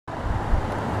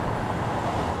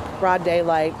broad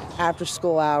daylight, after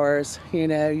school hours. You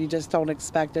know, you just don't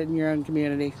expect it in your own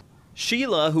community.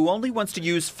 Sheila, who only wants to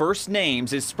use first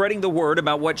names, is spreading the word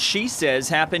about what she says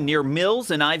happened near Mills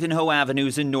and Ivanhoe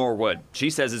Avenues in Norwood. She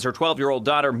says as her 12-year-old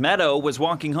daughter Meadow was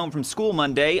walking home from school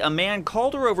Monday, a man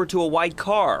called her over to a white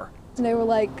car. They were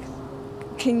like,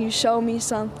 "Can you show me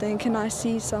something? Can I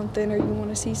see something, or you want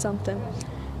to see something?"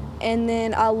 And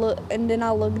then I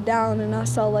looked down and I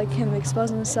saw like him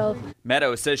exposing himself.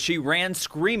 Meadow says she ran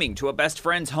screaming to a best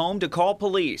friend's home to call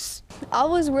police. I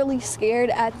was really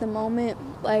scared at the moment.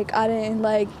 Like, I didn't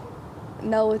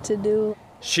know what to do.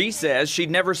 She says she'd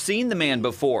never seen the man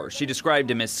before. She described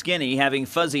him as skinny, having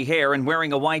fuzzy hair and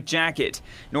wearing a white jacket.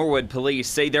 Norwood police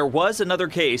say there was another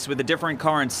case with a different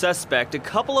car and suspect a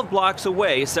couple of blocks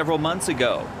away several months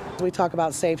ago. We talk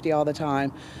about safety all the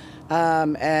time.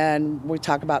 And we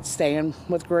talk about staying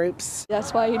with groups.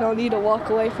 That's why you don't need to walk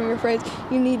away from your friends.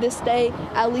 You need to stay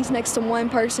at least next to one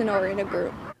person or in a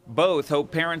group. Both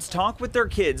hope parents talk with their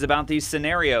kids about these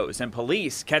scenarios and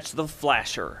police catch the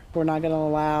flasher. We're not going to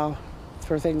allow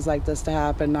for things like this to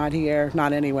happen, not here,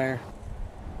 not anywhere.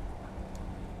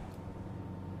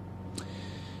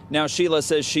 Now, Sheila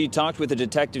says she talked with a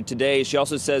detective today. She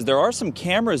also says there are some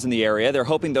cameras in the area. They're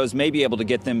hoping those may be able to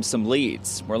get them some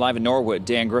leads. We're live in Norwood.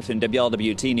 Dan Griffin,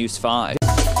 WLWT News 5.